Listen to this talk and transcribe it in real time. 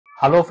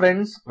Hello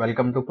friends,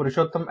 welcome to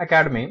Purushottam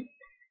academy.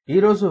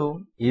 ఈరోజు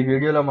ఈ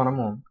వీడియోలో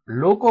మనము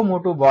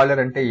లోకోమోటివ్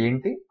బాయిలర్ అంటే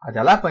ఏంటి, అది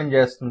ఎలా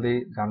పనిచేస్తుంది,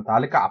 దాని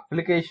తాలూకా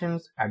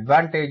అప్లికేషన్స్,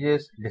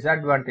 అడ్వాంటేజెస్,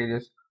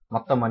 డిసడ్వాంటేజెస్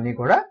మొత్తం అన్ని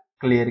కూడా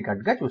క్లియర్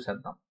కట్ గా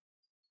చూసేద్దాం.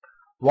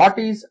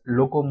 What is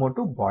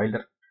locomotive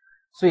boiler?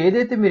 So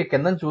ఏదైతే మీరు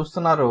కింద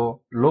చూస్తున్నారో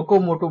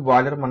లోకోమోటివ్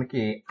బాయిలర్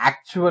మనకి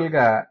యాక్చువల్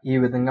గా ఈ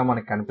విధంగా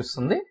మనకి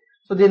కనిపిస్తుంది.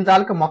 సో దీని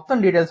తాలూకా మొత్తం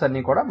డీటెయిల్స్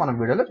అన్ని కూడా మనం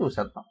వీడియోలో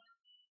చూసేద్దాం.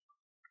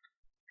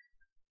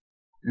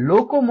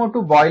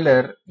 Locomotive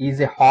boiler is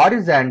a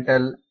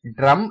horizontal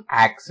drum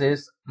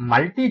axis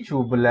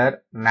multi-tubular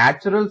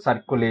natural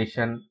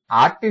circulation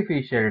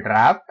artificial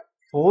draft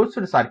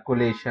forced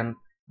circulation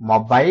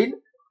mobile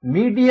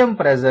medium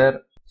pressure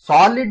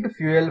solid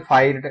fuel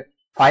fired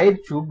fire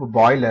tube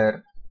boiler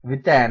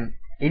with an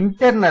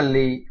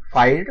internally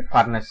fired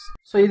furnace.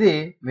 So ఇది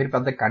మీరు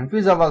పెద్ద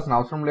కన్ఫ్యూజ్ అవ్వాల్సిన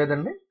అవసరం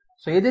లేదండి.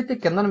 సో ఏదైతే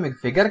కింద మీకు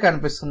figure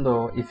కనిపిస్తుందో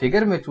ఈ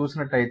ఫిగర్ మీరు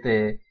చూసినట్టయితే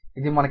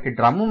ఇది మనకి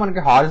డ్రమ్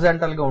మనకి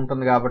హారిజాంటల్ గా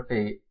ఉంటుంది కాబట్టి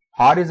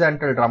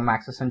హారిజాంటల్ డ్రమ్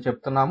యాక్సెస్ అని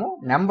చెప్తున్నాము.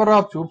 నెంబర్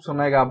ఆఫ్ ట్యూబ్స్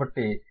ఉన్నాయి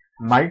కాబట్టి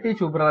మల్టీ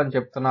ట్యూబులర్ అని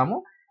చెప్తున్నాము.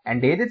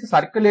 అండ్ ఏదైతే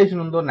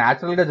సర్క్యులేషన్ ఉందో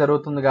న్యాచురల్ గా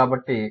జరుగుతుంది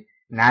కాబట్టి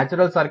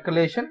న్యాచురల్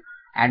సర్క్యులేషన్.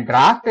 అండ్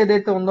డ్రాఫ్ట్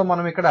ఏదైతే ఉందో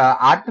మనం ఇక్కడ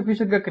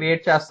ఆర్టిఫిషియల్ గా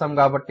క్రియేట్ చేస్తాం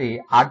కాబట్టి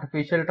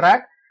ఆర్టిఫిషియల్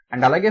ట్రాక్.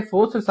 అండ్ అలాగే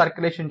ఫోర్స్డ్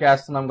సర్క్యులేషన్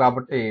చేస్తున్నాం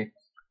కాబట్టి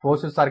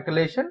ఫోర్స్డ్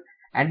సర్క్యులేషన్.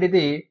 అండ్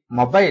ఇది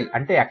మొబైల్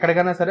అంటే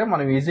ఎక్కడికైనా సరే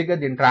మనం ఈజీగా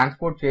దీన్ని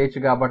ట్రాన్స్పోర్ట్ చేయొచ్చు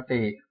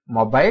కాబట్టి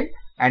మొబైల్.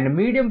 అండ్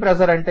మీడియం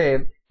ప్రెజర్ అంటే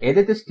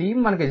ఏదైతే స్టీమ్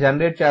మనకి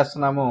జనరేట్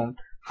చేస్తున్నామో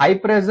హై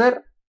ప్రెజర్,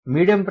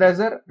 మీడియం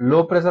ప్రెజర్, లో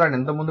ప్రెజర్ అని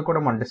ఇంత ముందు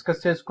కూడా మనం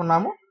డిస్కస్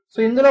చేసుకున్నాము. సో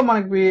ఇందులో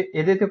మనకి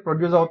ఏదైతే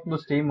ప్రొడ్యూస్ అవుతుందో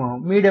స్టీమ్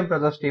మీడియం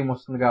ప్రెజర్ స్టీమ్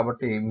వస్తుంది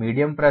కాబట్టి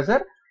మీడియం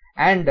ప్రెజర్.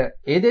 అండ్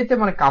ఏదైతే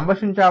మన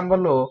కంబషన్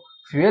ఛాంబర్ లో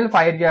ఫ్యూయల్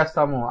ఫైర్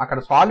చేస్తామో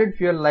అక్కడ solid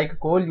fuel like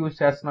coal use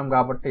చేస్తున్నాం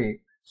కాబట్టి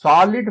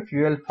సాలిడ్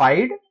ఫ్యూయల్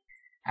ఫైర్డ్.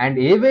 అండ్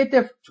ఏవైతే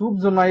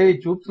ట్యూబ్స్ ఉన్నాయో ఈ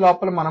ట్యూబ్స్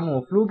లోపల మనము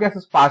ఫ్లూ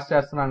గ్యాసెస్ పాస్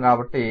చేస్తున్నాం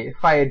కాబట్టి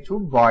ఫైర్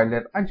ట్యూబ్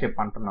బాయిలర్ అని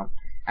చెప్పి అంటున్నాం.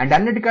 అండ్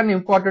అన్నిటికన్నా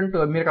ఇంపార్టెంట్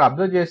మీరు ఇక్కడ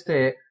అబ్జర్వ్ చేస్తే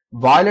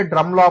బాయిలర్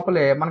డ్రమ్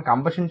లోపలే మన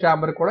కంబషన్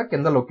ఛాంబర్ కూడా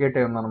కింద లొకేట్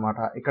అయి ఉందన్నమాట.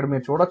 ఇక్కడ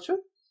మీరు చూడొచ్చు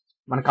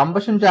మన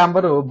కంబషన్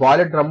ఛాంబర్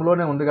బాయిలర్ డ్రమ్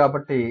లోనే ఉంది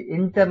కాబట్టి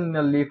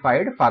ఇంటర్నల్లీ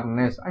ఫైర్డ్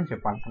ఫర్నేస్ అని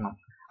చెప్పి అంటున్నాం.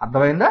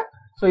 అర్థమైందా?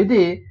 సో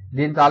ఇది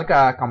దీని తాలూకా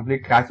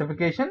complete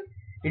classification.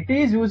 It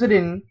is used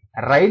in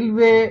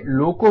railway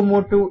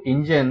locomotive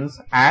engines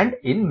and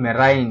in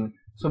marine.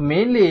 So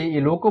mainly ఈ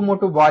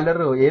లోకోమోటివ్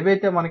బాయిలర్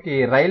ఏవైతే మనకి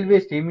రైల్వే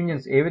స్టీమ్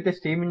ఇంజిన్స్, ఏవైతే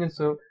స్టీమ్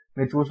ఇంజిన్స్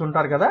మీరు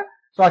చూసుంటారు కదా,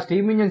 సో ఆ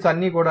స్టీమ్ ఇంజిన్స్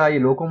అన్ని కూడా ఈ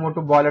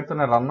లోకోమోటివ్ బాయిలర్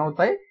తోనే రన్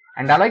అవుతాయి.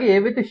 అండ్ అలాగే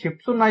ఏవైతే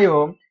షిప్స్ ఉన్నాయో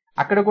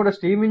అక్కడ కూడా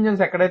స్టీమ్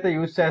ఇంజిన్స్ ఎక్కడైతే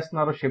యూజ్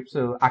చేస్తున్నారో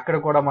షిప్స్ అక్కడ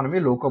కూడా మనం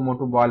ఈ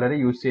లోకోమోటివ్ బాయిలర్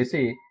యూజ్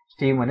చేసి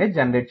స్టీమ్ అనేది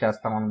జనరేట్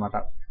చేస్తాం అనమాట.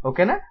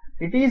 ఓకేనా?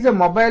 It is a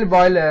mobile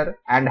boiler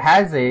and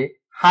has a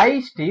high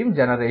steam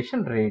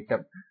generation rate.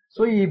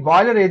 So ఈ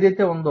బాయిలర్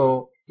ఏదైతే ఉందో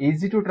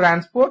ఈజీ టు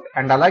ట్రాన్స్పోర్ట్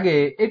అండ్ అలాగే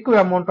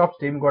ఎక్కువ అమౌంట్ ఆఫ్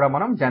స్టీమ్ కూడా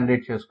మనం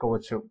జనరేట్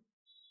చేసుకోవచ్చు.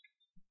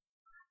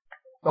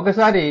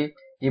 ఒకసారి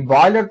ఈ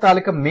బాయిలర్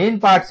తాలూకా మెయిన్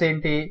పార్ట్స్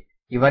ఏంటి,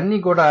 ఇవన్నీ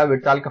కూడా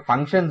వీటి తాలూకా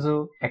ఫంక్షన్స్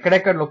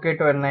ఎక్కడెక్కడ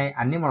లొకేట్ ఉన్నాయి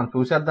అన్ని మనం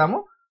చూసేద్దాము.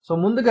 సో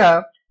ముందుగా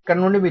ఇక్కడ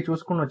నుండి మీరు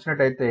చూసుకుని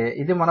వచ్చినట్టయితే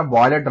ఇది మన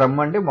బాయిలర్ డ్రమ్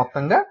అండి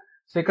మొత్తంగా.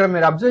 సో ఇక్కడ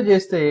మీరు అబ్జర్వ్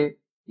చేస్తే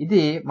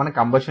ఇది మన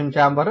కంబషన్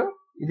ఛాంబర్,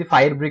 ఇది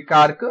ఫైర్ బ్రిక్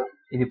ఆర్క్,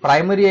 ఇది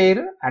ప్రైమరీ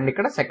ఎయిర్ అండ్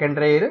ఇక్కడ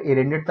సెకండరీ ఎయిర్, ఈ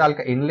రెండింటి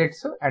తాలూకా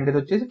ఇన్లెట్స్. అండ్ ఇది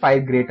వచ్చేసి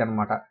ఫైర్ గ్రేట్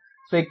అనమాట.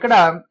 సో ఇక్కడ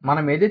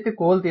మనం ఏదైతే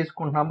కోల్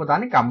తీసుకుంటున్నామో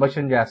దాన్ని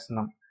కంబషన్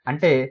చేస్తున్నాం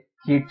అంటే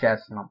హీట్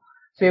చేస్తున్నాం.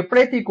 సో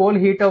ఎప్పుడైతే ఈ కోల్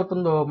హీట్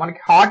అవుతుందో మనకి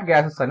హాట్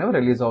గ్యాసెస్ అనేవి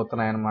రిలీజ్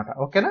అవుతున్నాయి అనమాట.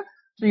 ఓకేనా?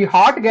 సో ఈ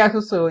హాట్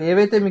గ్యాసెస్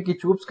ఏవైతే మీకు ఈ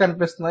ట్యూబ్స్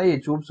కనిపిస్తున్నాయో ఈ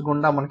ట్యూబ్స్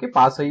గుండా మనకి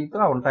పాస్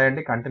అవుతూ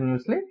ఉంటాయండి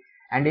కంటిన్యూస్లీ.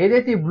 అండ్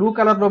ఏదైతే ఈ బ్లూ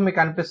కలర్ లో మీకు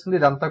కనిపిస్తుంది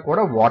ఇదంతా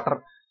కూడా వాటర్.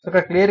 సో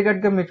ఇక్కడ క్లియర్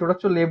కట్ గా మీరు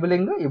చూడొచ్చు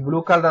లేబులింగ్, ఈ బ్లూ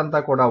కలర్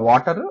అంతా కూడా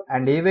వాటర్.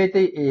 అండ్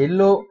ఏవైతే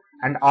ఎల్లో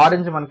అండ్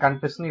ఆరెంజ్ మనకు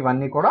కనిపిస్తుంది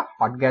ఇవన్నీ కూడా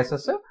హాట్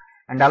గ్యాసెస్.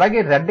 అండ్ అలాగే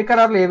రెడ్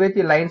కలర్ లో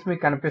ఏవైతే లైన్స్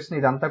మీకు కనిపిస్తుంది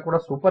ఇదంతా కూడా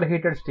super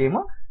heated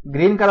steam.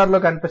 Green colour లో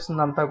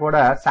కనిపిస్తుంది అంతా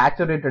కూడా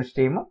సాచురేటెడ్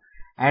స్టీమ్.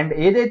 అండ్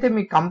ఏదైతే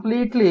మీకు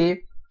కంప్లీట్లీ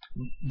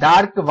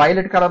డార్క్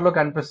వైలెట్ కలర్ లో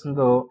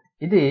కనిపిస్తుందో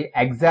ఇది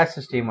ఎగ్జాస్ట్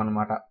స్టీమ్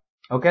అనమాట.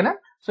 ఓకేనా?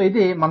 సో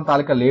ఇది మన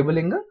తాలూకా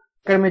లేబులింగ్.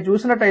 ఇక్కడ మీరు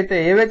చూసినట్టయితే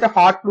ఏవైతే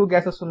హాట్ ఫ్లూ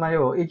గ్యాసెస్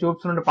ఉన్నాయో ఈ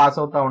ట్యూబ్స్ నుండి పాస్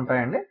అవుతా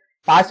ఉంటాయండి.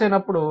 పాస్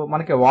అయినప్పుడు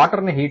మనకి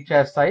వాటర్ ని హీట్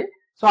చేస్తాయి.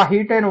 సో ఆ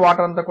హీట్ అయిన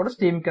వాటర్ అంతా కూడా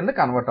స్టీమ్ కింద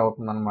కన్వర్ట్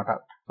అవుతుంది అనమాట.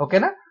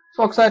 ఓకేనా? సో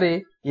ఒకసారి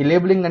ఈ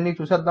లేబులింగ్ అన్ని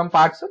చూసేద్దాం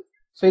పార్ట్స్.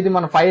 సో ఇది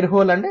మన ఫైర్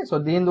హోల్ అండి. సో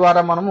దీని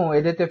ద్వారా మనము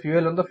ఏదైతే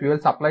ఫ్యూయల్ ఉందో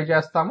ఫ్యూయల్ సప్లై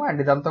చేస్తాము.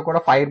 అండ్ ఇదంతా కూడా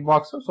ఫైర్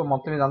బాక్స్. సో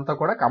మొత్తం ఇదంతా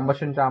కూడా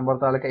కంబషన్ ఛాంబర్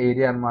తాలూకా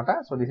ఏరియా అనమాట.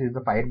 So this is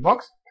the fire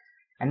box.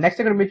 And next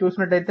ఇక్కడ మీరు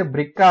చూసినట్టయితే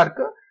బ్రిక్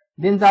ఆర్క్.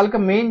 దీని తాలూకా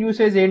మెయిన్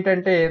యూసేజ్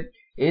ఏంటంటే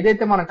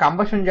ఏదైతే మనం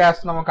కంబషన్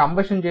చేస్తున్నామో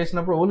కంబషన్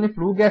చేసినప్పుడు ఓన్లీ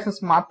ఫ్లూ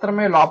గ్యాసెస్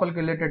మాత్రమే లోపలికి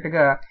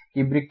వెళ్ళేటట్టుగా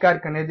ఈ బ్రిక్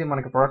ఆర్క్ అనేది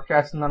మనకి ప్రొటెక్ట్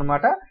చేస్తుంది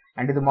అనమాట.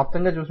 అండ్ ఇది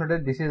మొత్తంగా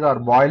చూసినట్టయితే this is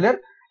our boiler.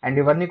 And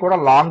ఇవన్నీ కూడా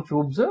long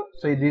tubes.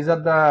 So these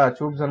are the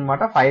tubes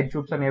అనమాట. ఫైర్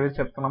ట్యూబ్స్ అని ఏవైతే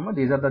చెప్తున్నామో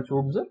these are the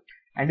tubes.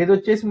 And ఇది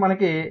వచ్చేసి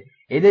మనకి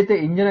ఏదైతే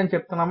ఇంజిన్ అని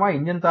చెప్తున్నామో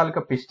ఇంజిన్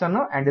తాలూకా పిస్టన్.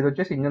 అండ్ ఇది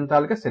వచ్చేసి engine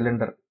taluka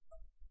cylinder.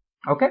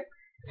 Okay?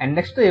 And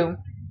next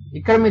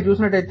ఇక్కడ మీరు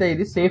చూసినట్టయితే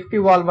ఇది సేఫ్టీ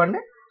వాల్వ్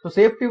అండి. సో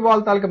సేఫ్టీ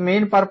వాల్వ్ తాలూకా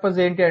మెయిన్ పర్పస్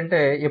ఏంటి అంటే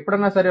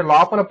ఎప్పుడైనా సరే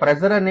లోపల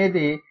ప్రెజర్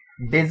అనేది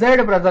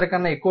డిజైర్డ్ ప్రెజర్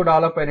కన్నా ఎక్కువ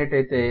డెవలప్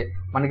అయినట్టయితే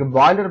మనకి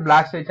బాయిలర్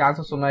బ్లాస్ట్ అయ్యే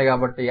ఛాన్సెస్ ఉన్నాయి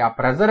కాబట్టి ఆ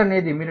ప్రెజర్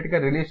అనేది ఇమీడియట్ గా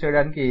రిలీజ్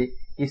చేయడానికి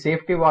ఈ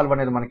సేఫ్టీ వాల్వ్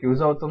అనేది మనకి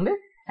యూజ్ అవుతుంది.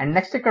 అండ్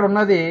నెక్స్ట్ ఇక్కడ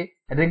ఉన్నది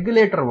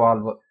రెగ్యులేటర్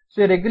వాల్వ్. సో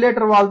ఈ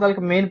రెగ్యులేటర్ వాల్వ్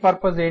తాలూకు మెయిన్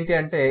పర్పస్ ఏంటి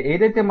అంటే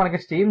ఏదైతే మనకి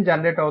స్టీమ్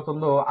జనరేట్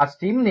అవుతుందో ఆ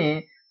స్టీమ్ ని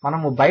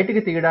మనము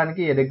బయటికి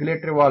తీయడానికి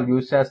రెగ్యులేటరీ వాల్వ్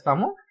యూజ్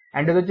చేస్తాము.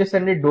 అండ్ ఇది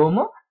వచ్చేసండి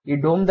డోమ్. ఈ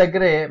డోమ్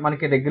దగ్గరే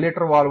మనకి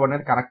రెగ్యులేటర్ వాల్వ్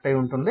అనేది కనెక్ట్ అయి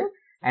ఉంటుంది.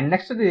 అండ్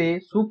నెక్స్ట్ ఇది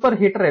సూపర్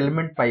హీటర్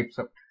ఎలిమెంట్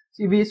పైప్స్.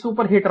 ఇవి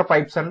సూపర్ హీటర్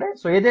పైప్స్ అండి.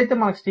 సో ఏదైతే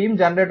మనకి స్టీమ్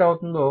జనరేట్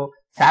అవుతుందో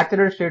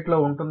సాచురేటెడ్ స్టేట్ లో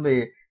ఉంటుంది.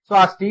 సో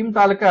ఆ స్టీమ్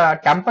తాలూకా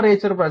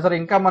టెంపరేచర్ ప్రెజర్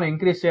ఇంకా మనం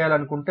ఇంక్రీజ్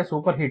చేయాలనుకుంటే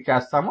సూపర్ హీట్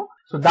చేస్తాము.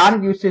 సో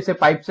దానికి యూజ్ చేసే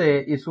పైప్సే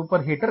ఈ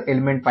సూపర్ హీటర్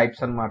ఎలిమెంట్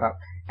పైప్స్ అన్నమాట.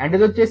 అండ్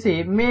ఇది వచ్చేసి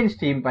మెయిన్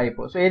స్టీమ్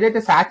పైప్. సో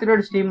ఏదైతే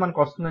సాచురేటెడ్ స్టీమ్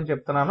మనకు వస్తుందని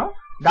చెప్తున్నానో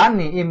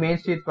దాన్ని ఈ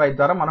మెయిన్ స్టీమ్ పైప్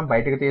ద్వారా మనం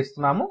బయటకు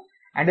తీస్తున్నాము.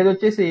 అండ్ ఇది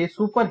వచ్చేసి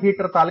సూపర్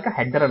హీటర్ తాలూకా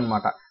హెడర్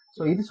అన్నమాట.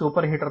 సో ఇది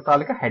super heater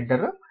taluka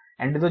header.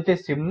 And ఇది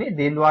వచ్చేసి చిమ్నీ.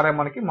 దీని ద్వారా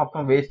మనకి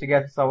మొత్తం వేస్ట్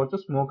గ్యాసెస్ అవ్వచ్చు,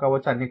 స్మోక్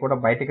అవ్వచ్చు, అన్ని కూడా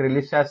బయటకి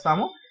రిలీజ్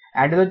చేస్తాము.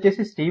 అండ్ ఇది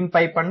వచ్చేసి స్టీమ్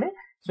పైప్ అండి.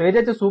 సో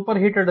ఏదైతే సూపర్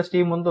హీటెడ్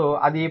స్టీమ్ ఉందో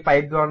అది ఈ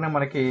పైప్ ద్వారానే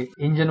మనకి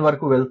ఇంజిన్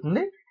వరకు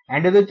వెళ్తుంది.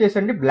 అండ్ ఇది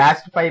వచ్చేసండి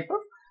బ్లాస్ట్ పైప్.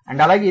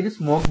 అండ్ అలాగే ఇది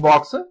స్మోక్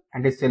బాక్స్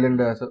అండ్ ఈ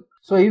సిలిండర్స్.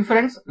 సో ఈ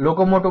ఫ్రెండ్స్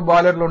లోకోమోటివ్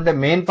బాయిలర్ లో ఉండే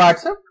మెయిన్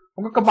పార్ట్స్.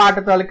 ఒక్కొక్క పార్ట్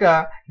తాలూకా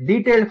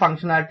డీటెయిల్డ్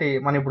ఫంక్షనాలిటీ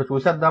మనం ఇప్పుడు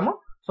చూసేద్దాము.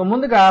 సో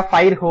ముందుగా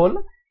fire whole.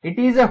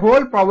 It is a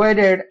whole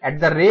provided at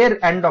the rare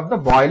end of the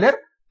boiler.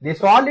 The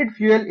solid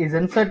fuel is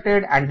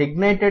inserted and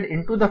ignited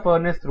into the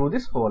furnace through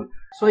this hole.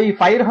 So ఈ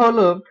fire whole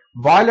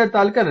boiler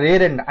తాలూకా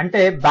rare end అంటే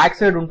back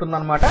side ఉంటుంది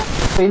అనమాట.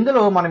 So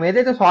ఇందులో మనం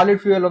ఏదైతే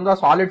solid fuel ఉందో ఆ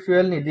solid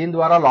fuel ని దీని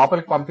ద్వారా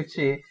లోపలికి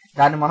పంపించి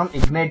దాన్ని మనం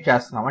ఇగ్నైట్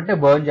చేస్తున్నాం అంటే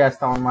బర్న్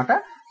చేస్తాం అనమాట.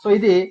 సో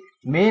ఇది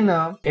మెయిన్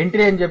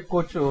ఎంట్రీ అని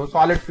చెప్పుకోవచ్చు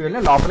సాలిడ్ ఫ్యూయల్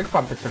ని లోపలికి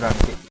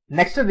పంపించడానికి.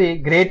 నెక్స్ట్ ఇది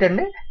గ్రేట్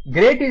అండి.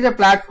 Great is a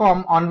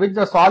platform on which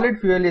the solid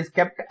fuel is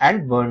kept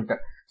and burnt.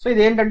 So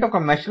ఇది ఏంటంటే ఒక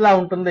మెష్ లా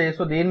ఉంటుంది.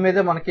 సో దీని మీద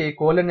మనకి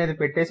కోల్ అనేది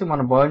పెట్టేసి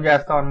మనం బర్న్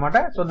చేస్తాం అనమాట.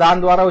 సో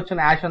దాని ద్వారా వచ్చిన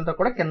యాష్ అంతా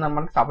కూడా కింద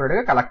మనకి సపరేట్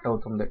గా కలెక్ట్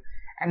అవుతుంది.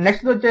 అండ్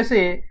నెక్స్ట్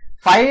వచ్చేసి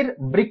fire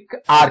brick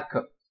arc.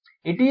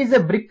 It is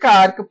a brick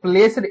arc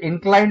placed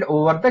inclined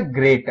over the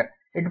great.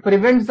 It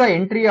prevents the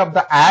entry of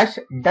the ash,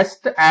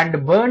 dust and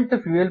burnt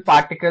fuel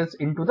particles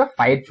in to the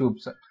fire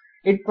tubes.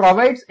 It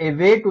provides a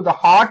way to the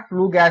hot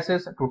flue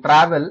gases to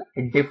travel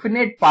a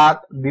definite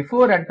path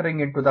before entering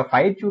into the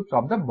fire tubes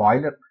of the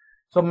boiler.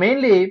 So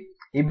mainly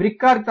ఈ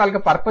brick arc తాలూకా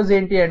purpose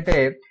ఏంటి అంటే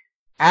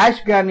ash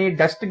గానీ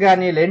dust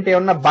గానీ లేదంటే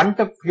ఏమన్నా burnt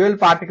fuel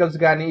particles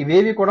గానీ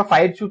ఇవేవి కూడా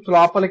ఫైర్ ట్యూబ్స్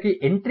లోపలికి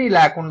ఎంట్రీ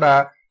లేకుండా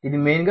ఇది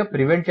మెయిన్ గా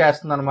ప్రివెంట్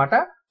చేస్తుంది అనమాట.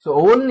 సో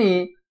ఓన్లీ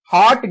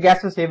హాట్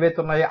గ్యాసెస్ ఏవైతే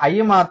ఉన్నాయో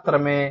అవి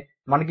మాత్రమే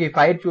మనకి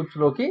ఫైర్ ట్యూబ్స్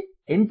లోకి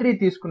ఎంట్రీ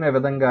తీసుకునే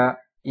విధంగా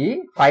ఈ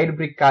ఫైర్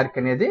బ్రిక్ ఆర్క్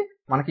అనేది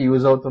మనకి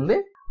యూజ్ అవుతుంది.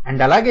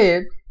 అండ్ అలాగే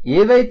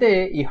ఏవైతే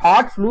ఈ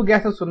హాట్ ఫ్లూ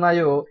గ్యాసెస్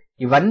ఉన్నాయో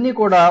ఇవన్నీ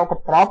కూడా ఒక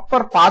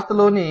ప్రాపర్ పాత్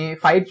లోని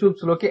ఫైర్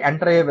ట్యూబ్స్ లోకి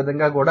ఎంటర్ అయ్యే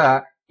విధంగా కూడా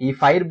ఈ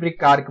ఫైర్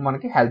బ్రిక్ ఆర్క్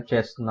మనకి హెల్ప్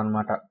చేస్తుంది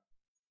అనమాట.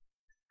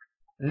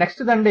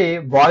 నెక్స్ట్ అండి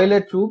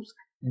boiler tubes.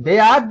 They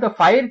are the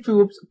fire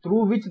tubes through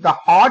which the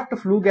hot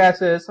flu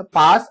gases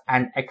pass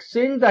and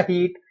exchange the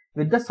heat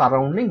with the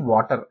surrounding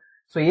water.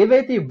 So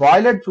ఏవైతే ఈ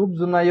బాయిలర్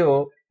ట్యూబ్స్ ఉన్నాయో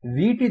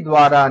వీటి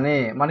ద్వారానే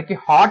మనకి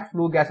హాట్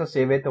ఫ్లూ గ్యాసెస్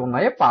ఏవైతే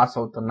ఉన్నాయో పాస్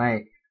అవుతున్నాయి.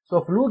 సో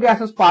ఫ్లూ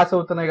గ్యాసెస్ పాస్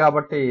అవుతున్నాయి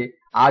కాబట్టి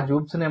ఆ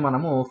ట్యూబ్స్ నే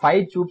మనము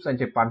ఫైర్ ట్యూబ్స్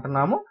అని చెప్పి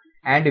అంటున్నాము.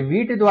 అండ్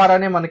వీటి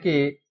ద్వారానే మనకి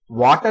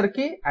వాటర్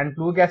కి అండ్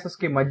ఫ్లూ గ్యాసెస్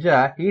కి మధ్య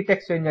హీట్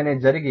ఎక్స్చేంజ్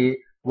అనేది జరిగి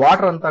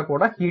వాటర్ అంతా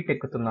కూడా హీట్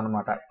ఎక్కుతుంది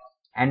అనమాట.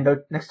 అండ్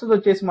నెక్స్ట్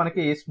వచ్చేసి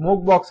మనకి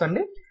స్మోక్ బాక్స్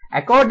అండి.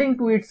 According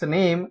to its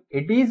name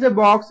it is a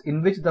box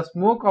in which the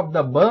smoke of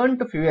the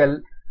burnt fuel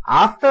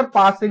after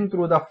passing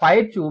through the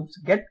fire tubes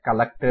get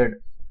collected.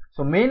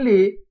 So mainly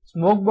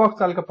smoke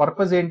box taluka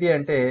purpose ఏంటి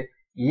అంటే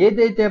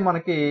ఏదైతే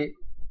మనకి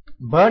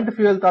burnt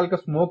fuel తాలూకా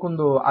smoke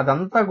ఉందో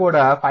అదంతా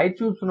కూడా fire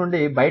tubes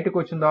నుండి బయటకు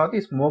వచ్చిన తర్వాత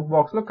ఈ స్మోక్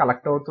బాక్స్ లో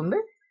కలెక్ట్ అవుతుంది.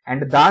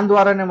 అండ్ దాని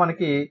ద్వారానే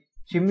మనకి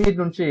చిమ్నీ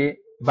నుంచి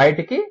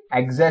బయటికి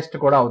ఎగ్జాస్ట్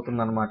కూడా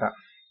అవుతుంది అనమాట.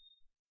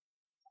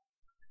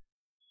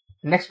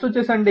 నెక్స్ట్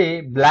వచ్చేసండి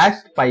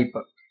blast pipe.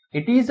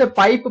 It is a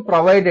pipe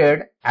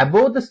provided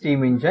above the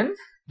steam engine.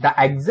 The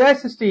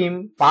exhaust steam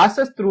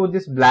passes through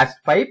this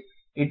blast pipe.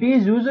 It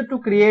is used to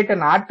create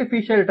an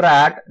artificial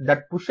draft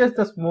that pushes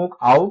the smoke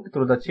out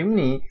through the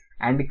chimney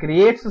and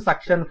creates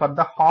suction for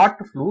the hot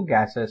flue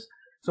gases.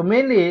 So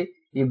mainly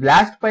ఈ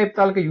blast pipe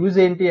తాలూకా use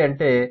ఏంటి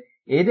అంటే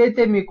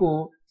ఏదైతే మీకు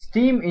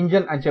steam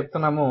engine అని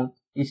చెప్తున్నామో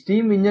ఈ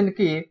steam engine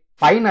కి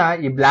పైన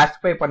ఈ బ్లాస్ట్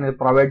పైప్ అనేది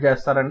ప్రొవైడ్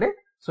చేస్తారండి.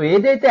 సో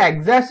ఏదైతే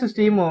ఎగ్జాస్ట్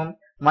స్టీమ్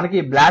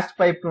మనకి బ్లాస్ట్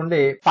పైప్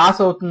నుండి పాస్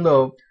అవుతుందో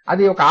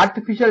అది ఒక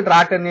ఆర్టిఫిషియల్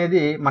డ్రాట్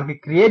అనేది మనకి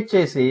క్రియేట్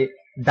చేసి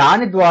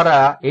దాని ద్వారా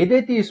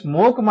ఏదైతే ఈ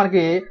స్మోక్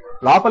మనకి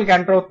లోపలికి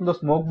ఎంటర్ అవుతుందో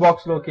స్మోక్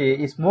బాక్స్ లోకి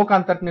ఈ స్మోక్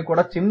అంతటిని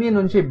కూడా చిమ్నీ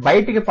నుంచి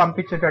బయటికి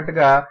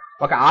పంపించేటట్టుగా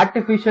ఒక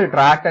ఆర్టిఫిషియల్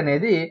డ్రాట్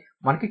అనేది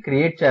మనకి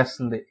క్రియేట్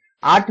చేస్తుంది.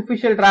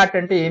 ఆర్టిఫిషియల్ డ్రాట్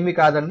అంటే ఏమీ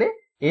కాదండి,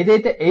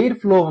 ఏదైతే ఎయిర్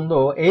ఫ్లో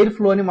ఉందో ఎయిర్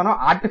ఫ్లో ని మనం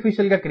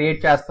ఆర్టిఫిషియల్ గా క్రియేట్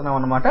చేస్తున్నాం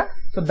అనమాట.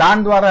 సో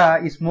దాని ద్వారా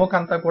ఈ స్మోక్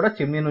అంతా కూడా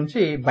చిమ్నీ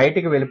నుంచి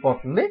బయటికి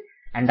వెళ్ళిపోతుంది.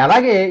 అండ్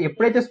అలాగే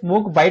ఎప్పుడైతే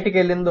స్మోక్ బయటికి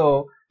వెళ్ళిందో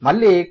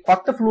మళ్ళీ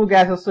కొత్త ఫ్లూ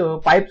గ్యాసెస్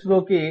పైప్స్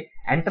లోకి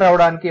ఎంటర్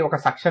అవడానికి ఒక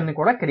సక్షన్ ని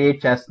కూడా క్రియేట్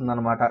చేస్తుంది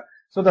అనమాట.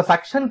 So the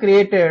suction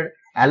created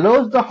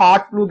allows the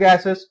hot flue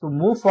gases to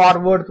move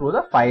forward through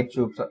the fire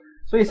tubes.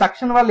 So ఈ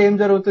సక్షన్ వల్ల ఏం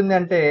జరుగుతుంది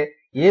అంటే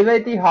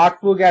ఏవైతే హాట్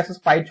ఫ్లూ గ్యాసెస్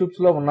పై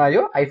ట్యూబ్స్ లో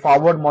ఉన్నాయో అవి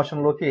ఫార్వర్డ్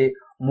మోషన్ లోకి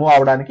మూవ్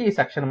అవడానికి ఈ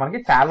సెక్షన్ మనకి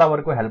చాలా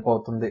వరకు హెల్ప్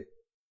అవుతుంది.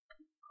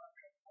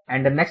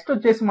 అండ్ నెక్స్ట్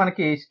వచ్చేసి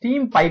మనకి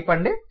స్టీమ్ పైప్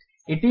అండి.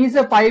 It is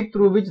a pipe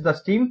through which the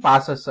steam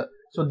passes.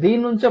 So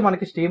దీని నుంచే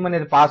మనకి స్టీమ్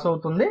అనేది పాస్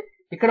అవుతుంది.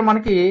 ఇక్కడ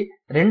మనకి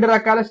రెండు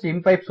రకాల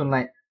స్టీమ్ పైప్స్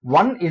ఉన్నాయి.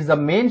 One is the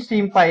main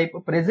steam pipe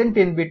present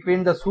in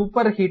between the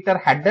super heater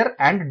header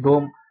and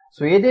dome.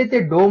 So ఏదైతే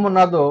డోమ్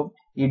ఉన్నదో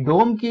ఈ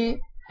డోమ్ కి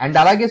అండ్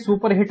అలాగే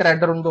సూపర్ హీటర్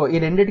హెడర్ ఉందో ఈ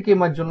రెండింటికి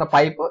మధ్య ఉన్న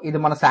పైప్ ఇది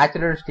మన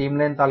సాచురేటెడ్ స్టీమ్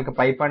లైన్ తాలూకా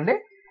పైప్ అండి.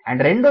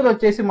 అండ్ రెండోది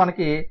వచ్చేసి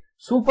మనకి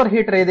సూపర్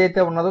హీటర్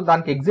ఏదైతే ఉన్నదో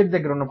దానికి ఎగ్జిట్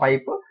దగ్గర ఉన్న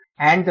pipe.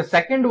 And the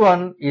second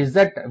one is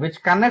that which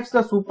connects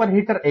the super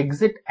heater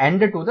exit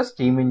end to the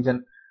steam engine.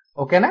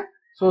 ఓకేనా.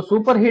 సో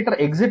సూపర్ హీటర్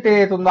ఎగ్జిట్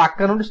ఏదైతే ఉందో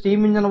అక్కడ నుండి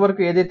స్టీమ్ ఇంజన్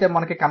వరకు ఏదైతే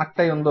మనకి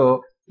కనెక్ట్ అయి ఉందో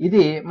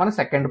ఇది మన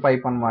సెకండ్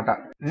పైప్ అన్నమాట.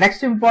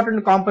 నెక్స్ట్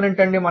ఇంపార్టెంట్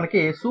కాంపోనెంట్ అండి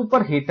మనకి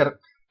super heater.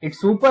 It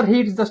super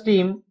heats the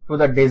steam to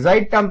the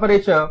desired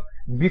temperature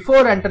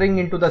before entering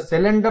in to the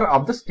cylinder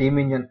of the steam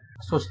engine.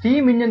 So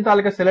steam engine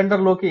taluka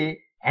cylinder లోకి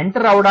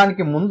enter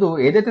అవడానికి ముందు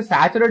ఏదైతే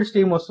saturated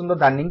steam వస్తుందో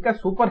దాన్ని ఇంకా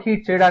super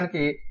heat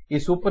చేయడానికి ఈ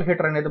super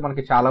heater అనేది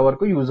మనకి చాలా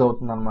వరకు యూజ్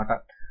అవుతుంది అనమాట.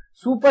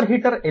 Super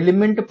heater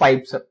element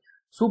pipes.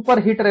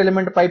 Super heater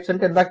element pipes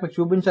అంటే ఇందాక మీకు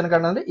చూపించాను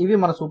కదండి, ఇవి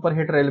మన సూపర్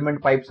హీటర్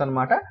ఎలిమెంట్ పైప్స్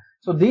అనమాట.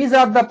 So these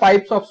are the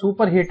pipes of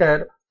super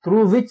heater through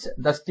which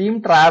the steam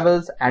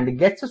travels and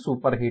gets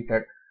super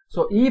heated.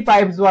 So ఈ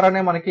పైప్స్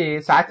ద్వారానే మనకి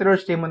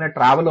సాచురేటెడ్ స్టీమ్ అనేది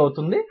ట్రావెల్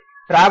అవుతుంది.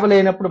 ట్రావెల్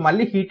అయినప్పుడు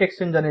మళ్ళీ హీట్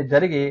ఎక్స్చేంజ్ అనేది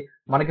జరిగి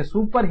మనకి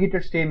సూపర్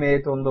హీటెడ్ స్టీమ్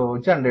ఏదైతే ఉందో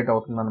జనరేట్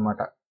అవుతుంది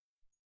అనమాట.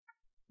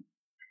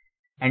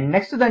 అండ్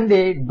నెక్స్ట్ అండి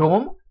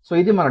డోమ్. సో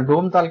ఇది మన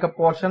dome taluka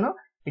portion.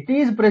 It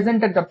is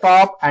present at the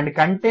top and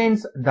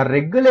contains the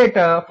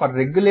regulator for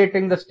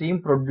regulating the steam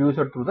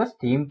producer to the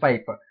steam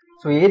pipe.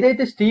 So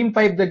ఏదైతే steam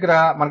pipe దగ్గర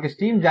మనకి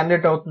స్టీమ్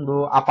జనరేట్ అవుతుందో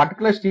ఆ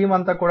particular steam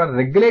అంతా కూడా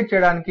regulate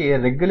చేయడానికి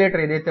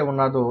రెగ్యులేటర్ ఏదైతే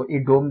ఉన్నదో ఈ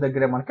డోమ్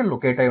దగ్గరే మనకి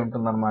లొకేట్ అయి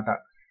ఉంటుంది అనమాట.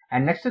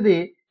 And next the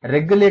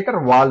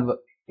regulator valve.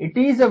 It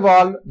is a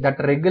valve that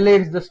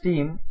regulates the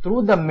steam through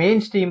the main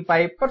steam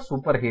pipe for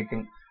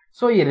superheating.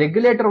 So ఈ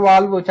రెగ్యులేటర్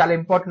వాల్వ్ చాలా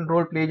ఇంపార్టెంట్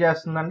రోల్ ప్లే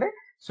చేస్తుందండి.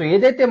 సో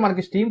ఏదైతే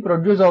మనకి స్టీమ్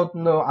ప్రొడ్యూస్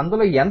అవుతుందో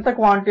అందులో ఎంత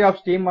క్వాంటిటీ ఆఫ్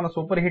స్టీమ్ మన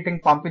super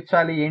heating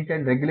పంపించాలి ఏంటి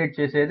అని రెగ్యులేట్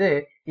చేసేదే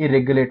ఈ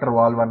రెగ్యులేటర్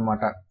వాల్వ్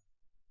అనమాట.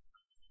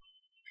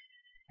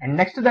 అండ్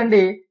నెక్స్ట్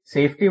అండి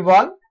safety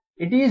valve.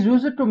 It is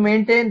used to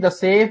maintain the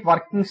safe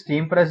working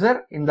steam pressure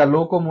in the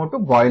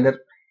locomotive boiler.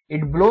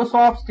 It blows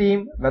off steam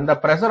when the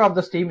pressure of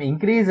the steam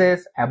increases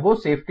above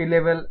safety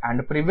level and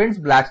prevents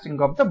blasting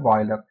of the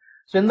boiler.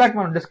 So ఇందాక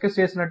మనం discuss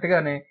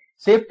చేసినట్టుగానే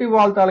safety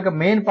valve తాలూకా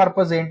main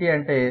purpose ఏంటి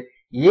అంటే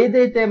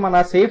ఏదైతే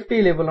మన safety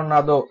level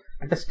ఉన్నదో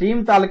అంటే steam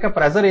తాలూకా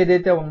pressure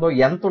ఏదైతే ఉందో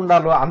ఎంత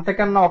ఉండాలో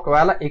అంతకన్నా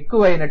ఒకవేళ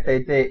ఎక్కువ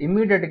అయినట్టయితే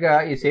ఇమ్మీడియట్ గా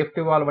ఈ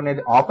సేఫ్టీ వాల్వ్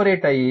అనేది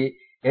ఆపరేట్ అయ్యి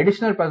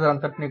అడిషనల్ ప్రెషర్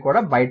అంతటిని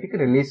కూడా బయటికి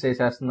రిలీజ్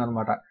చేసేస్తుంది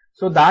అనమాట.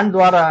 సో దాని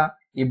ద్వారా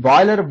ఈ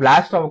బాయిలర్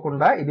బ్లాస్ట్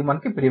అవ్వకుండా ఇది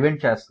మనకి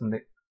ప్రివెంట్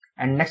చేస్తుంది.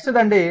 అండ్ నెక్స్ట్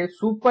అండి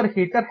సూపర్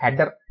హీటర్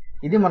హెడర్.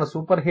 ఇది మన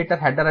సూపర్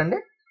హీటర్ హెడర్ అండి.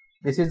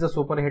 This is the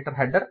super heater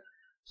header.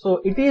 So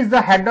it is the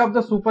head of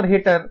the super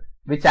heater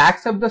which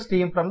accept the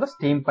steam from the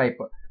steam pipe.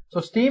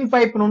 So steam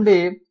pipe నుండి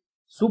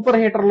super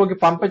heater లోకి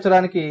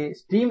పంపించడానికి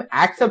steam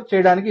accept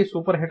చేయడానికి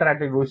super heater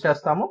header use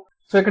చేస్తాము.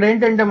 So ఇక్కడ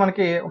ఏంటంటే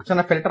మనకి ఒక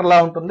చిన్న ఫిల్టర్ లా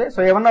ఉంటుంది.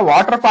 సో ఏమన్నా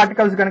వాటర్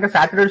పార్టికల్స్ కనుక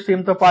సాచురేటెడ్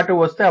స్టీమ్ తో పాటు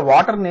వస్తే ఆ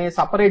వాటర్ ని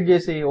సపరేట్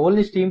చేసి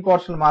ఓన్లీ స్టీమ్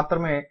పోర్షన్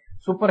మాత్రమే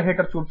సూపర్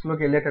హీటర్ ట్యూబ్స్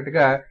లోకి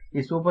వెళ్ళేటట్టుగా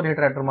ఈ సూపర్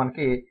హీటర్ హెడర్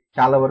మనకి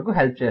చాలా వరకు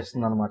హెల్ప్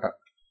చేస్తుంది అనమాట.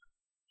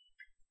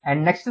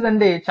 అండ్ నెక్స్ట్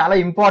అండి చాలా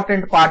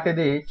ఇంపార్టెంట్ పార్ట్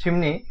ఇది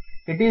chimney.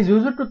 It is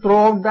used to throw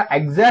out the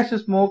exhaust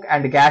smoke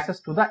and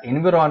gases to the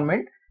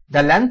environment.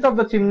 The length of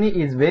the chimney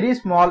is very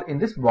small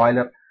in this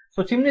boiler. So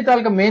chimney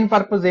taluka main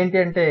purpose ఏంటి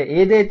అంటే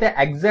ఏదైతే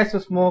exhaust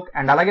smoke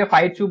and అలాగే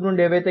fire tube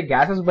నుండి ఏవైతే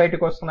gases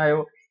బయటకు వస్తున్నాయో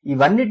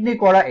ఇవన్నిటినీ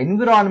కూడా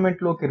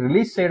ఎన్విరాన్మెంట్ లోకి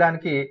రిలీజ్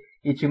చేయడానికి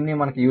ఈ చిమ్నీ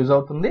మనకి యూజ్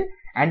అవుతుంది.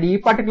 అండ్ ఈ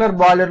పర్టికులర్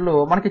బాయిలర్ లో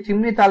మనకి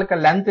చిమ్నీ తాలూకా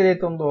లెంత్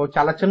ఏదైతే ఉందో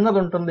చాలా చిన్నది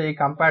ఉంటుంది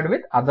కంపేర్డ్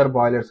విత్ అదర్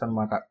బాయిలర్స్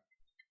అనమాట.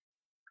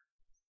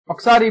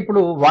 ఒకసారి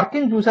ఇప్పుడు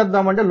working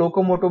చూసేద్దామంటే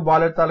locomotive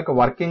boiler taluka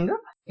working.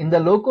 In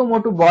the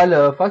locomotive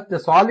boiler first the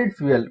solid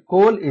fuel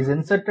coal is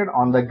inserted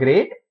on the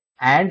great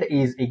and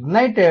is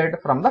ignited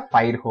from the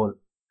fire hole.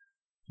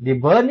 The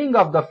burning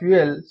of the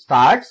fuel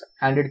starts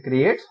and it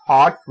creates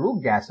hot flue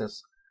gases.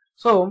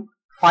 So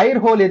fire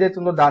whole ఏదైతే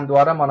ఉందో దాని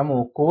ద్వారా మనము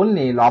coal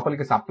ని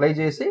లోపలికి supply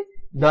చేసి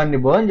దాన్ని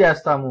burn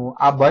చేస్తాము.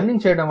 ఆ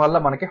బర్నింగ్ చేయడం వల్ల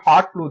మనకి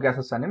హాట్ ఫ్లూ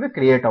గ్యాసెస్ అనేవి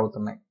క్రియేట్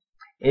అవుతున్నాయి.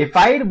 ఏ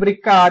fire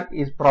brick arc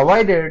is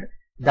provided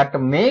that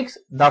makes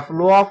the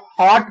flow of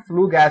hot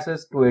flu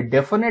gases to A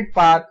definite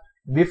path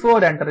before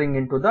entering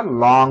into the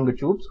long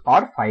tubes or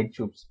fire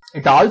tubes.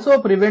 It also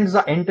prevents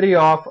the entry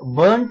of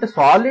burnt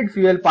solid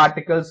fuel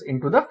particles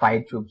into the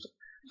fire tubes.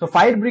 So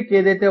fire brick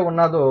ఏదైతే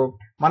ఉన్నదో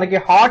మనకి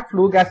hot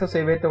flu gases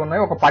ఏవైతే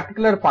ఉన్నాయో ఒక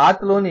particular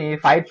path లోని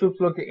fire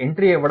tubes లోకి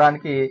entry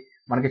ఇవ్వడానికి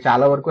మనకి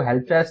చాలా వరకు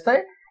హెల్ప్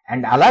చేస్తాయి.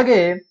 అండ్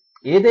అలాగే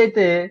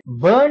ఏదైతే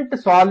బర్nt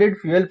సాలిడ్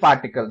ఫ్యూయల్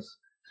పార్టికల్స్,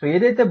 సో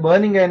ఏదైతే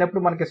బర్నింగ్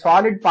అయినప్పుడు మనకి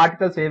సాలిడ్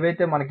పార్టికల్స్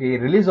ఏవైతే మనకి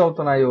రిలీజ్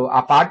అవుతున్నాయో ఆ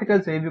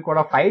పార్టికల్స్ ఏవి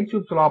కూడా ఫైర్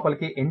ట్యూబ్స్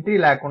లోపలికి ఎంట్రీ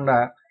లేకుండా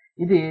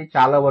ఇది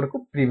చాలా వరకు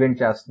ప్రివెంట్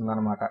చేస్తుంది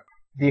అనమాట.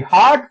 The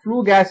hot flu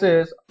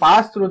gases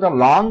pass through the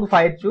long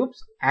fire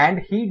tubes and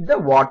heat the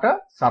water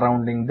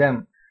surrounding them.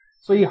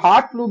 So ఈ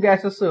హాట్ ఫ్లూ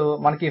గ్యాసెస్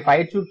మనకి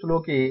ఫైర్ ట్యూబ్స్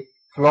లోకి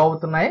ఫ్లో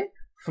అవుతున్నాయి.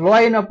 ఫ్లో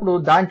అయినప్పుడు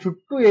దాని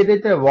చుట్టూ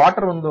ఏదైతే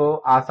వాటర్ ఉందో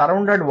ఆ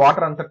సరౌండెడ్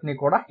వాటర్ అంతటిని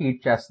కూడా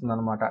హీట్ చేస్తుంది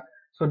అనమాట.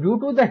 So due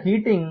to the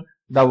heating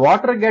the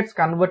water gets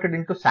converted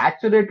into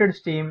saturated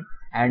steam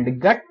and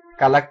get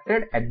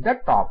collected at the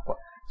top.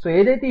 So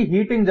ఏదైతే ఈ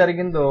హీటింగ్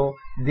జరిగిందో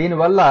దీని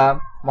వల్ల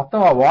మొత్తం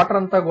ఆ వాటర్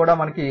అంతా కూడా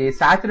మనకి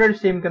సాచురేటెడ్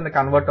స్టీమ్ కింద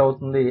కన్వర్ట్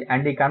అవుతుంది.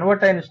 అండ్ ఈ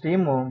కన్వర్ట్ అయిన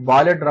స్టీమ్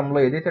బాయిలర్ డ్రమ్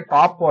లో ఏదైతే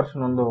టాప్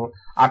పోర్షన్ ఉందో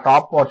ఆ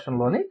టాప్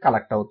పోర్షన్ లోని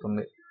కలెక్ట్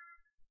అవుతుంది.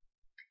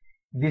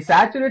 The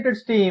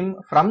saturated steam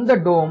from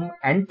the dome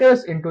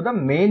enters into the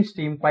main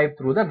steam pipe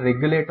through the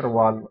regulator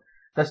valve.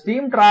 The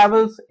steam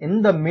travels in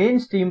the main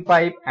steam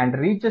pipe and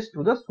reaches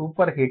to the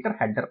superheater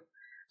header.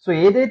 So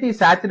ఏదైతే ఈ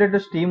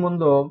saturated steam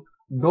ఉందో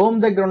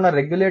dome దగ్గర ఉన్న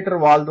regulator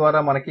wall ద్వారా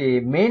మనకి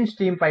main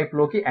steam pipe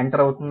లోకి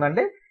enter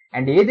అవుతుందండి.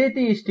 And ఏదైతే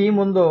ఈ స్టీమ్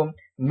ఉందో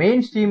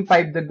మెయిన్ స్టీమ్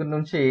పైప్ దగ్గర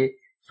నుంచి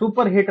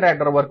సూపర్ హీటర్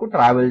హెడర్ వరకు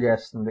ట్రావెల్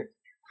చేస్తుంది.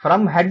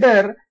 From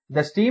header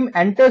the steam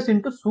enters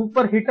into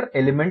super heater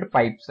element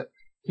pipes.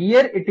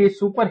 Here it is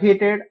super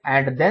heated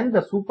and then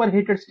the super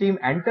heated steam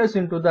enters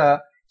into the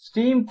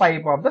steam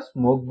pipe of the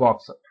smoke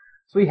box.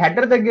 So ఈ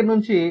header దగ్గర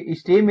నుంచి ఈ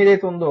steam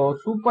ఏదైతే ఉందో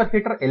super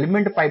heater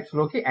element pipes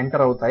లోకి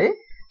enter అవుతాయి.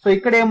 So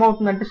ఇక్కడ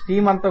ఏమవుతుందంటే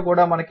స్టీమ్ అంతా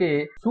కూడా మనకి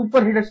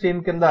సూపర్ హీటర్ స్టీమ్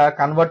కింద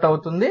కన్వర్ట్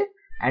అవుతుంది.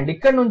 అండ్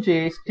ఇక్కడ నుంచి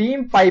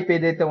స్టీమ్ పైప్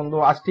ఏదైతే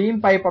ఉందో ఆ steam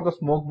pipe of the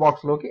smoke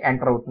box లోకి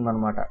ఎంటర్ అవుతుంది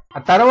అనమాట.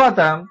 ఆ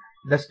తర్వాత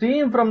the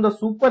steam from the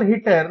super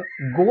heater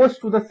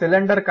goes to the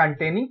cylinder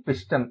containing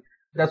piston.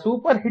 The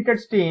super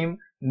heated steam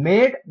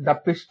made the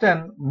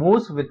piston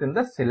moves with in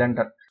the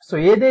cylinder. So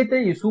ఏదైతే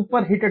ఈ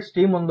super heated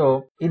steam ఉందో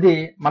ఇది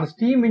మన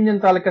స్టీమ్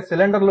ఇంజిన్ తాలూకా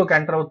cylinder లోకి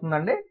enter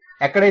అవుతుందండి.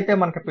 ఎక్కడైతే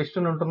మనకి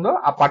piston ఉంటుందో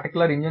ఆ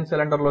పర్టికులర్ ఇంజిన్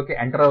సిలిండర్ లోకి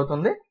ఎంటర్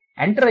అవుతుంది.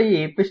 ఎంటర్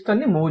అయ్యి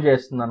పిస్టన్ ని మూవ్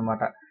చేస్తుంది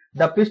అనమాట.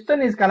 The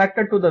piston is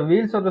connected to the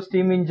wheels of the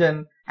steam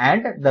engine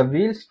and the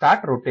wheels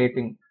start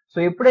rotating. So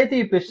ఎప్పుడైతే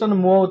ఈ పిస్టన్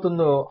మూవ్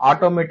అవుతుందో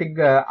ఆటోమేటిక్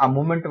గా ఆ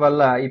మూవ్మెంట్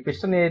వల్ల ఈ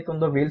పిస్టన్ ఏదైతే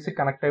ఉందో వీల్స్ కి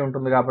కనెక్ట్ అయి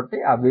ఉంటుంది కాబట్టి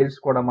ఆ వీల్స్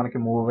కూడా మనకి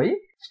మూవ్ అయ్యి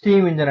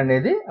స్టీమ్ ఇంజిన్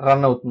అనేది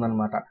రన్ అవుతుంది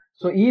అనమాట.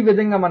 సో ఈ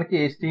విధంగా మనకి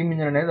స్టీమ్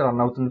ఇంజిన్ అనేది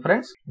రన్ అవుతుంది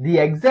friends. The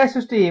exhaust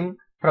steam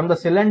from the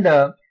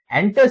cylinder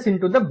enters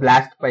into the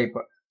blast pipe.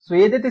 So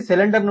ఏదైతే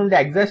సిలిండర్ నుండి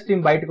ఎగ్జాస్ట్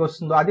స్టీమ్ బయటకు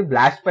వస్తుందో అది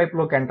బ్లాస్ట్ పైప్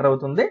లోకి ఎంటర్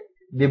అవుతుంది.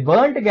 The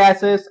burnt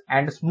gases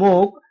and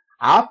smoke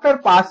after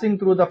passing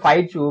through the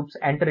fire tubes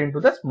enter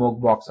into the smoke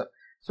box.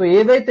 So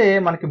ఏవైతే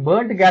మనకి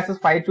burnt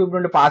gases fire tube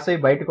నుండి పాస్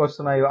అయ్యి బయటకు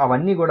వస్తున్నాయో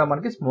అవన్నీ కూడా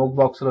మనకి స్మోక్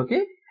బాక్స్ లోకి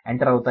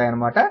ఎంటర్ అవుతాయి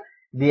అనమాట.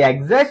 The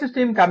exhaust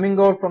steam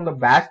coming out from the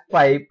blast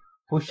pipe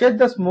pushes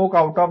the smoke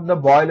out of the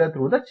boiler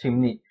through the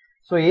chimney.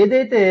 So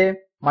ఏదైతే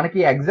మనకి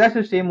ఎగ్జాస్ట్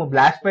స్టీమ్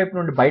బ్లాస్ట్ పైప్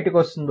నుండి బయటకు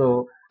వస్తుందో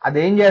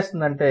అదేం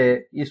చేస్తుందంటే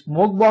ఈ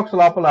స్మోక్ బాక్స్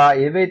లోపల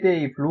ఏవైతే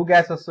ఈ ఫ్లూ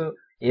గ్యాసెస్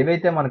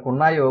ఏవైతే మనకు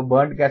ఉన్నాయో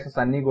బర్న్ట్ గ్యాసెస్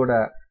అన్ని కూడా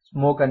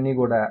స్మోక్ అన్ని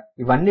కూడా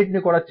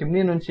ఇవన్నిటిని కూడా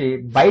చిమ్నీ నుంచి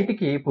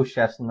బయటికి పుష్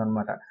చేస్తుంది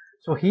అనమాట.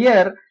 So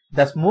here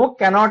the smoke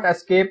cannot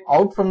escape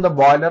out from the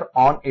boiler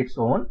on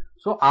its own.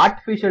 So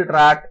artificial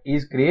draft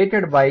is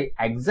created by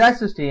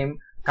exhaust steam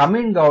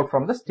coming out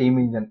from the steam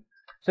engine.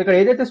 So ఇక్కడ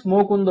ఏదైతే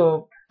స్మోక్ ఉందో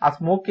ఆ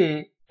smoke కి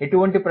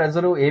ఎటువంటి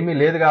pressure ఏమీ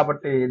లేదు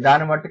కాబట్టి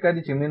దాని మట్టుకు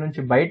అది చిమ్నీ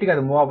నుంచి బయటికి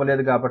అది మూవ్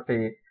అవ్వలేదు కాబట్టి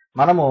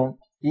మనము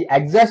ఈ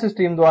ఎగ్జాస్ట్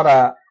స్టీమ్ ద్వారా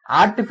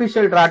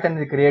ఆర్టిఫిషియల్ డ్రాట్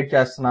అనేది క్రియేట్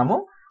చేస్తున్నాము.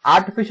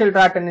 ఆర్టిఫిషియల్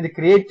డ్రాట్ అనేది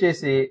క్రియేట్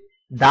చేసి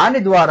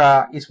దాని ద్వారా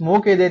ఈ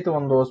స్మోక్ ఏదైతే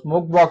ఉందో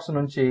స్మోక్ బాక్స్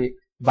నుంచి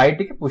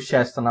బయటికి పుష్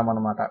చేస్తున్నాం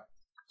అనమాట.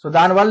 సో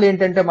దానివల్ల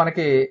ఏంటంటే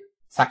మనకి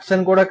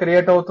సక్షన్ కూడా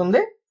క్రియేట్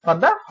అవుతుంది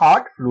for the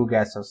hot flu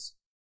gases.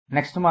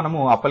 Next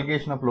మనము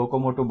అప్లికేషన్ ఆఫ్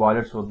లోకోమోటివ్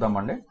బాయిలర్స్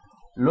చూద్దామండి.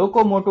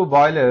 Locomotive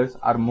boilers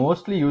are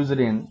mostly used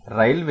in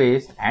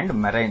railways and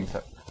marines.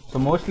 So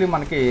mostly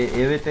మనకి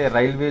ఏవైతే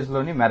రైల్వేస్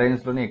లోని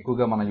మెరైన్స్ లోని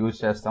ఎక్కువగా మనం యూజ్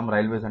చేస్తాం.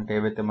 రైల్వేస్ అంటే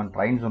ఏవైతే మన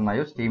ట్రైన్స్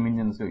ఉన్నాయో స్టీమ్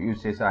ఇంజిన్స్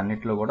యూజ్ చేసే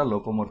అన్నిట్లో కూడా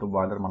లోకోమోటివ్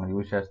బాయిలర్ మనం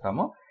యూజ్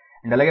చేస్తాము.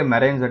 అండ్ అలాగే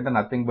మెరైన్స్ అంటే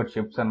నథింగ్ బట్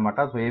షిప్స్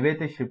అనమాట. సో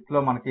ఏవైతే షిప్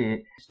లో మనకి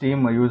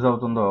స్టీమ్ యూజ్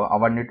అవుతుందో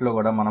అవన్నిట్లో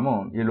కూడా మనము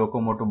ఈ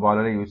లోకోమోటివ్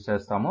బాయిలర్ యూజ్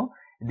చేస్తాము.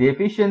 The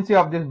efficiency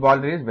of this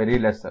boiler is very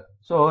less.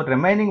 So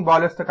remaining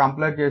boilers తో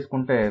కంపేర్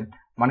చేసుకుంటే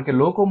మనకి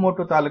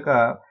లోకోమోటివ్ తాలూకా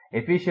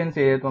ఎఫిషియన్సీ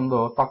ఏదైతే ఉందో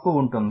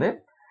తక్కువ ఉంటుంది.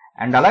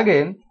 అండ్ అలాగే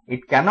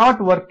it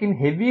cannot work in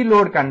heavy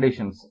load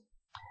conditions.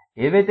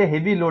 ఏవైతే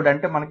హెవీ లోడ్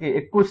అంటే మనకి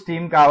ఎక్కువ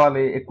స్టీమ్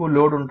కావాలి ఎక్కువ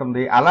లోడ్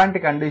ఉంటుంది అలాంటి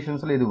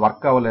కండిషన్స్ లో ఇది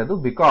వర్క్ అవ్వలేదు.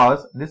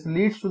 Because this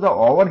leads to the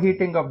over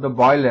heating of the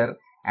boiler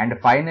and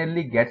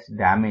finally gets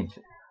damage.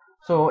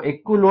 So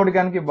ఎక్కువ లోడ్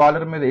కనుక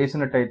బాయిలర్ మీద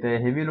వేసినట్టయితే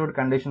హెవీ లోడ్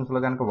కండిషన్స్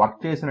లో కనుక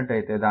వర్క్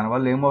చేసినట్టయితే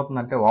దానివల్ల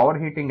ఏమవుతుందంటే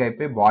ఓవర్ హీటింగ్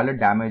అయిపోయి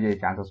బాయిలర్ డ్యామేజ్ అయ్యే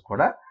ఛాన్సెస్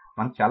కూడా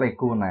మనకు చాలా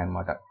ఎక్కువ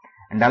ఉన్నాయన్నమాట.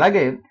 అండ్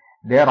అలాగే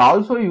they are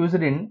also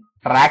used in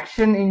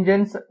traction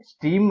engines,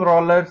 steam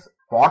rollers,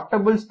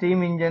 portable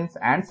steam engines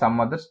and some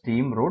other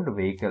steam road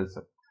vehicles.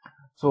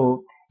 So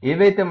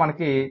ఏవైతే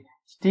మనకి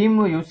స్టీమ్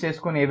యూజ్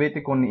చేసుకుని ఏవైతే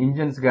కొన్ని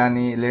ఇంజిన్స్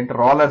కానీ లేదంటే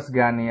రోలర్స్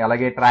కానీ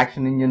అలాగే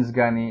ట్రాక్షన్ ఇంజిన్స్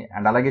కానీ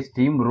అండ్ అలాగే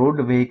స్టీమ్ రోడ్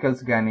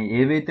వెహికల్స్ కానీ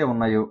ఏవైతే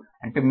ఉన్నాయో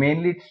అంటే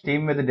మెయిన్లీ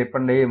స్టీమ్ మీద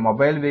డిపెండ్ అయ్యే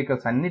మొబైల్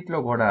వెహికల్స్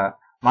అన్నిట్లో కూడా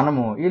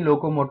మనము ఈ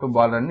లోకోమోటివ్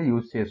బాయిలర్ ని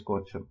యూజ్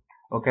చేసుకోవచ్చు.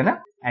 ఓకేనా.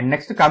 And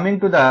next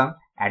coming to the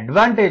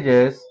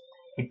advantages,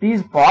 it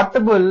is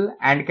portable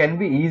and can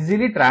be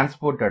easily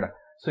transported.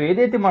 So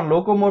ఏదైతే మన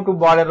లోకోమోటివ్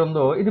బాయిలర్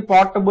ఉందో ఇది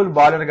పోర్టబుల్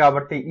బాయిలర్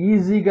కాబట్టి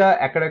ఈజీగా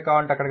ఎక్కడ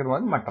కావాలంటే అక్కడికి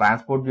మనం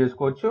ట్రాన్స్పోర్ట్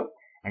చేసుకోవచ్చు.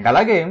 అండ్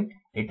అలాగే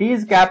it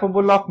is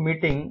capable of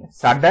meeting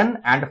sudden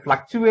and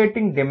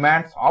fluctuating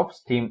demands of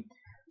steam.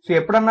 So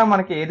ఎప్పుడన్నా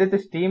మనకి ఏదైతే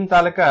స్టీమ్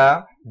తాలూకా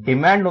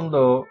డిమాండ్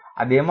ఉందో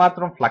అది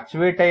ఏమాత్రం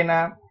ఫ్లక్చువేట్ అయినా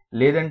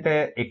లేదంటే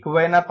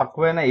ఎక్కువైనా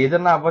తక్కువైనా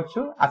ఏదైనా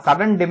అవ్వచ్చు, ఆ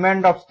సడన్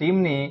డిమాండ్ ఆఫ్ స్టీమ్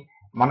ని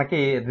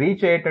మనకి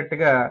రీచ్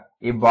అయ్యేటట్టుగా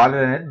ఈ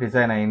బాయిలర్ అనేది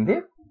డిజైన్ అయింది.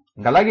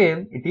 అలాగే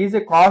it is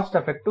a cost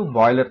effective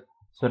boiler.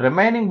 So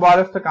remaining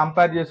boilers తో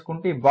కంపేర్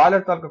చేసుకుంటే ఈ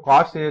బాయిలర్ తాలూకా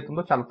కాస్ట్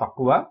ఏదైతుందో చాలా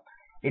తక్కువ.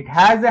 It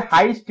has a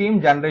high steam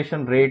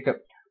generation rate.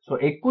 So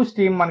ఎక్కువ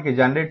స్టీమ్ మనకి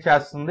జనరేట్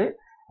చేస్తుంది.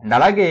 అండ్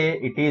అలాగే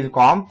it is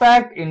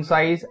compact in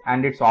size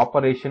and it's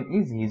operation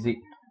is easy.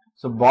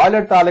 So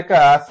boiler taluka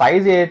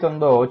size ఏదైతే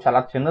ఉందో చాలా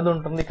చిన్నది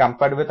ఉంటుంది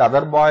compared with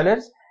other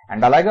boilers.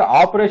 And అలాగే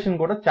ఆపరేషన్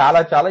కూడా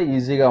చాలా చాలా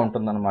ఈజీగా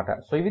ఉంటుంది అనమాట.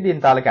 సో ఇవి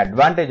దీని తాలూకా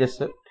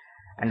అడ్వాంటేజెస్.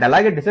 అండ్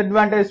అలాగే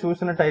డిసడ్వాంటేజ్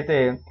చూసినట్టయితే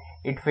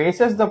it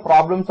faces the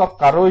problems of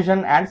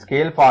corrosion and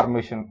scale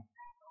formation.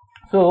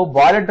 So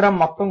boiler drum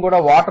మొత్తం కూడా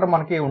వాటర్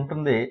మనకి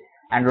ఉంటుంది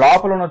అండ్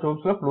లోపల ఉన్న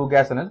ట్యూబ్స్ లో ఫ్లూ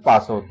గ్యాస్ అనేది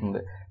పాస్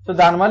అవుతుంది. సో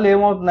దానివల్ల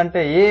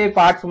ఏమవుతుందంటే ఏ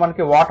పార్ట్స్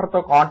మనకి వాటర్ తో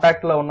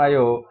కాంటాక్ట్ లో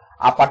ఉన్నాయో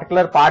ఆ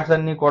పర్టికులర్ పార్ట్స్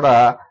అన్ని కూడా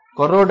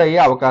కరోడ్ అయ్యే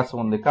అవకాశం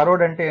ఉంది.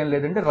 కరోడ్ అంటే ఏం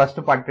లేదంటే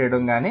రస్ట్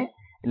పట్టేయడం కానీ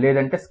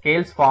లేదంటే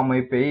స్కేల్స్ ఫామ్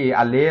అయిపోయి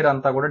ఆ లేయర్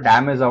అంతా కూడా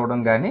డ్యామేజ్ అవ్వడం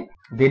కానీ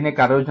దీన్ని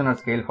కరోజన్ ఆర్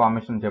స్కేల్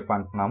ఫార్మేషన్ చెప్పి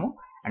అంటున్నాము.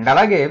 అండ్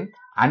అలాగే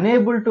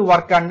unable to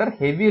work under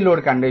heavy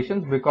load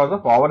conditions because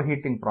of over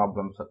heating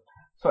problems.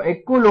 So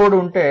ఎక్కువ లోడ్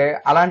ఉంటే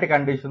అలాంటి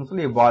కండిషన్స్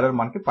లో ఈ బాయిలర్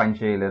మనకి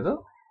పనిచేయలేదు.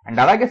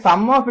 అండ్ అలాగే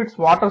some of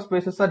it's water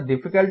spaces are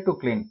difficult to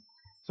clean.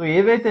 So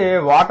ఏవైతే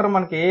వాటర్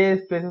మనకి ఏ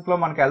స్పేసెస్ లో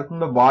మనకి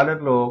వెళ్తుందో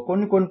బాయిలర్ లో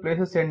కొన్ని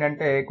ప్లేసెస్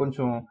ఏంటంటే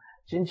కొంచెం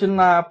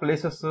చిన్న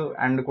ప్లేసెస్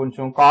అండ్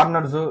కొంచెం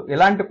కార్నర్స్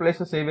ఇలాంటి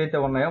ప్లేసెస్ ఏవైతే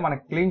ఉన్నాయో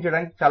మనకి క్లీన్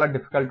చేయడానికి చాలా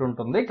డిఫికల్ట్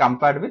ఉంటుంది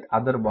కంపేర్డ్ విత్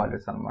అదర్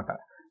బాయిలర్స్ అనమాట.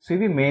 సో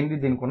ఇవి మెయిన్లీ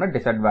దీనికి ఉన్న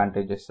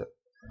డిసడ్వాంటేజెస్.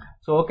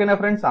 సో ఓకేనా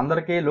ఫ్రెండ్స్,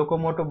 అందరికీ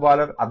లోకోమోటివ్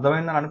బాయిలర్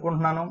అర్థమైందని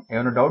అనుకుంటున్నాను.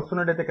 ఏమైనా డౌట్స్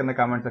ఉన్నట్టయితే కింద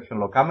కామెంట్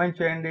సెక్షన్ లో కామెంట్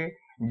చేయండి.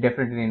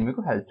 డెఫినెట్లీ నేను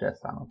మీకు హెల్ప్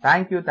చేస్తాను.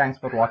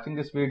 Thanks for watching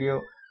this video.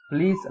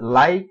 Please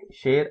like,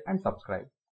 share and subscribe.